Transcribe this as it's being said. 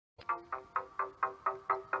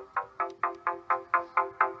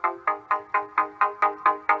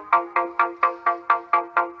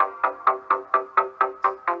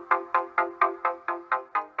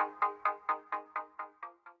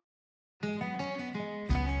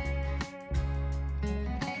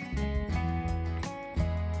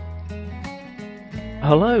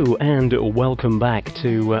Hello and welcome back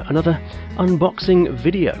to another unboxing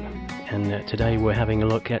video, and today we're having a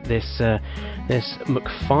look at this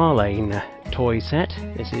McFarlane toy set.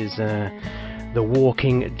 This is the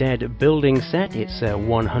Walking Dead building set. It's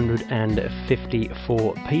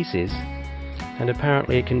 154 pieces, and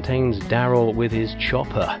apparently it contains Daryl with his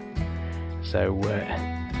chopper, so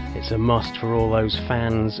it's a must for all those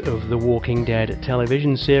fans of the Walking Dead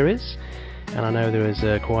television series, and I know there is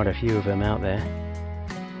quite a few of them out there.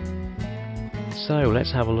 So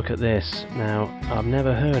let's have a look at this. Now, I've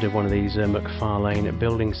never heard of one of these McFarlane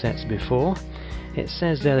building sets before. It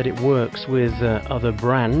says there that it works with other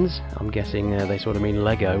brands. I'm guessing they sort of mean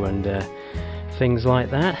Lego and things like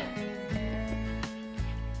that.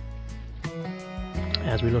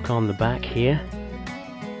 As we look on the back here,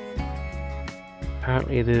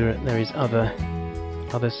 apparently there is other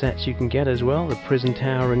sets you can get as well. The prison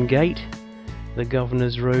tower and gate, the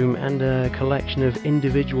governor's room, and a collection of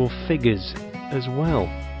individual figures as well.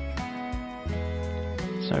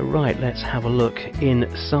 So right, let's have a look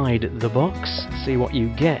inside the box, see what you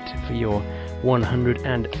get for your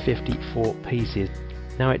 154 pieces.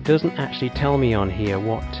 Now, it doesn't actually tell me on here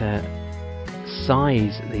what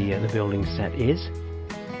size the building set is,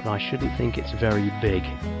 but I shouldn't think it's very big.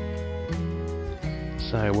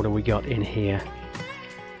 So what do we got in here?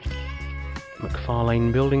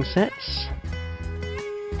 McFarlane building sets.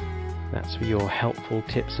 That's for your helpful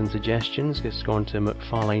tips and suggestions. Just go on to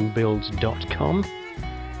McFarlanebuilds.com,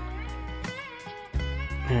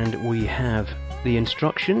 and we have the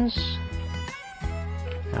instructions,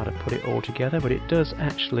 how to put it all together, but it does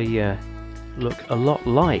actually look a lot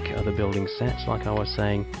like other building sets, like I was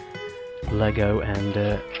saying, Lego and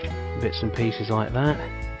bits and pieces like that.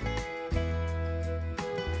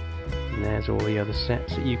 And there's all the other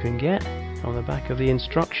sets that you can get on the back of the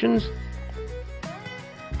instructions.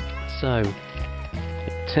 So,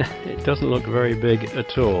 it doesn't look very big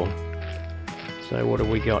at all. So what have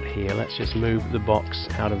we got here? Let's just move the box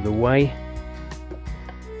out of the way.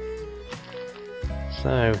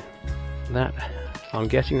 So, that, I'm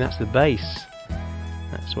guessing that's the base.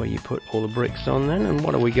 That's where you put all the bricks on then. And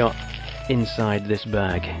what have we got inside this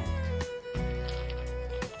bag?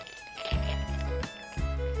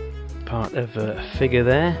 Part of a figure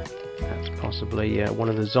there. That's possibly one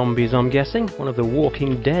of the zombies, I'm guessing. One of the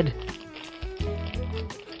Walking Dead.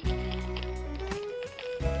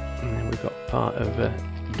 And then we've got part of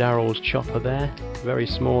Daryl's chopper there. Very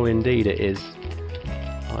small indeed it is.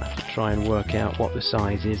 I'll have to try and work out what the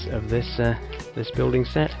size is of this building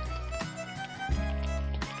set.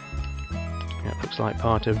 That looks like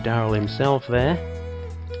part of Daryl himself there.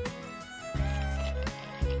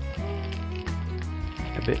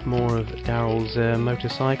 A bit more of Daryl's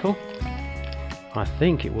motorcycle. I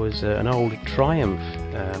think it was an old Triumph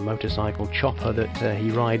motorcycle chopper that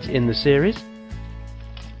he rides in the series.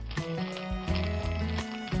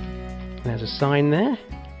 There's a sign there.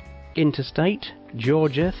 Interstate,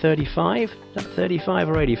 Georgia, 35. Is that 35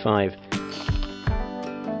 or 85?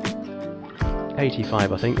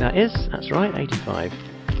 85, I think that is. That's right, 85.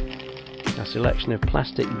 A selection of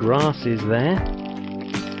plastic grasses there.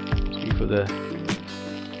 See for the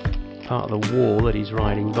part of the wall that he's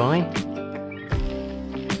riding by.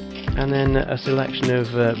 And then a selection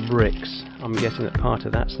of bricks. I'm guessing that part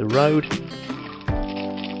of that's the road.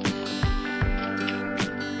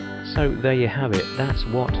 So there you have it. That's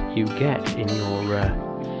what you get in your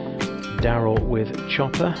Daryl with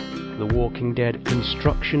chopper, the Walking Dead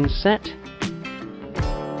construction set.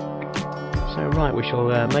 So right, we shall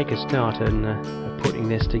make a start in putting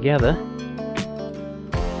this together.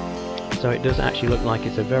 So it does actually look like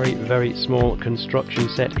it's a very, very small construction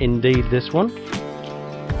set indeed, this one.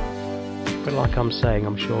 But like I'm saying,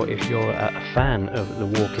 I'm sure if you're a fan of The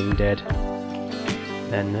Walking Dead,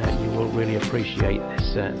 then you will really appreciate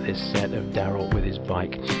this set of Daryl with his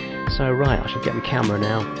bike. So right, I shall get my camera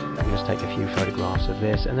now and just take a few photographs of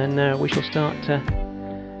this, and then we shall start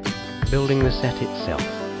building the set itself.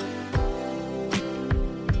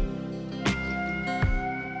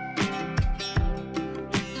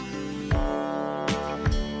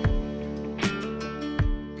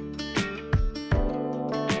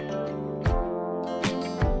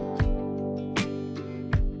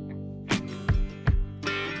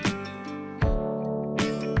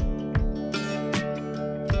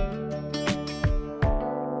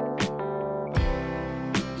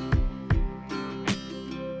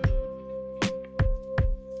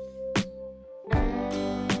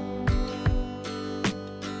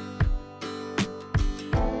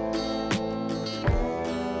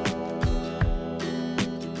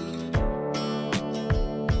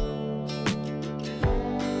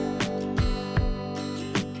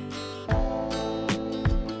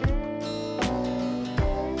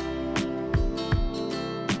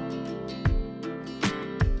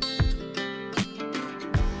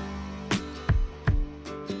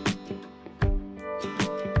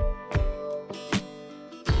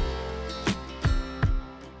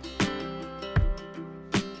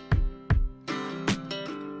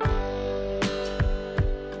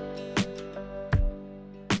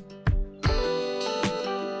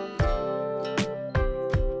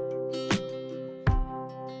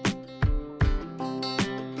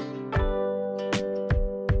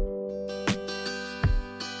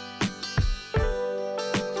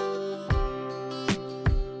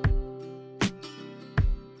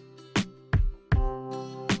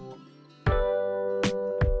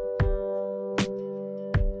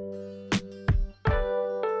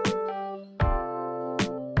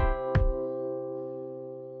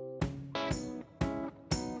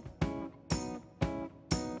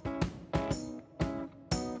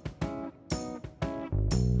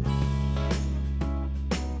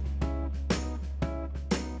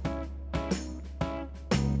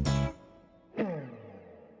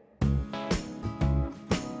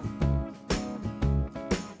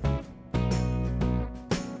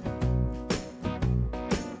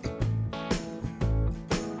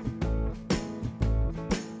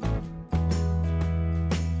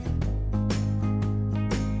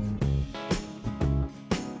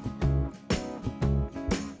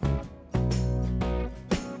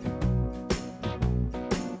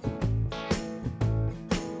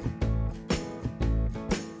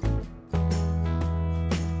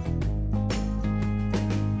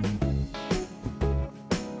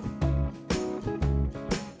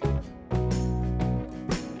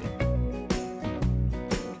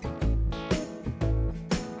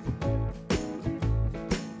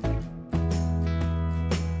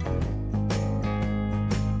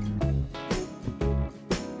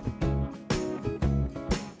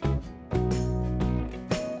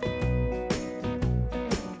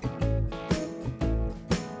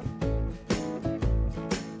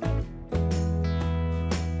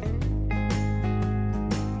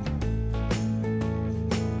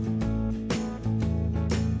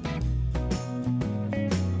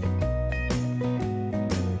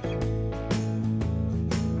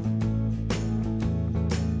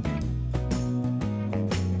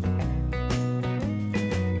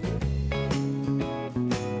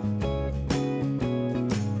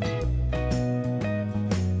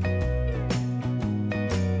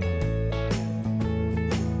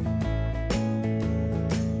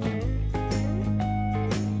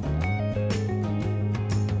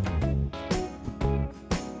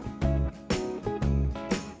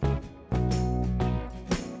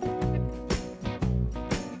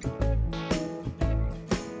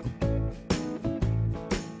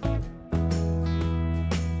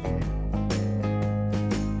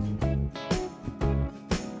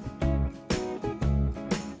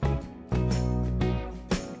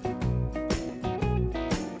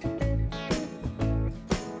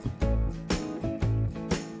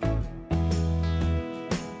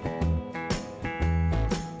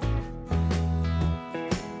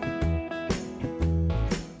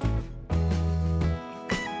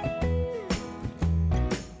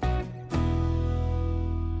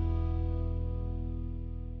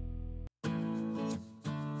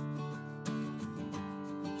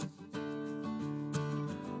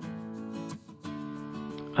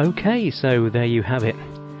 Okay, so there you have it.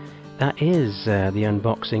 That is the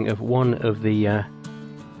unboxing of one of the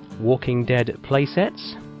Walking Dead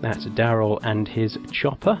playsets. That's Daryl and his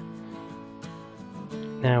chopper.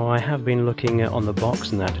 Now I have been looking on the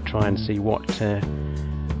box and that to try and see what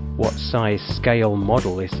size scale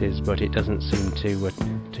model this is, but it doesn't seem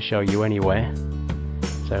to show you anywhere.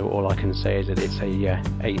 So all I can say is that it's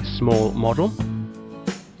a small model.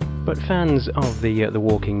 But fans of the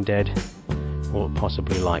Walking Dead will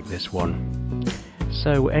possibly like this one.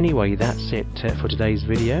 So anyway, that's it for today's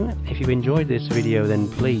video. If you've enjoyed this video, then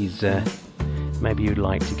please maybe you'd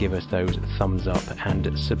like to give us those thumbs up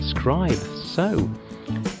and subscribe. So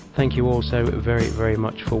thank you all so very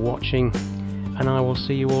much for watching, and I will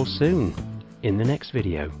see you all soon in the next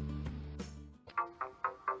video.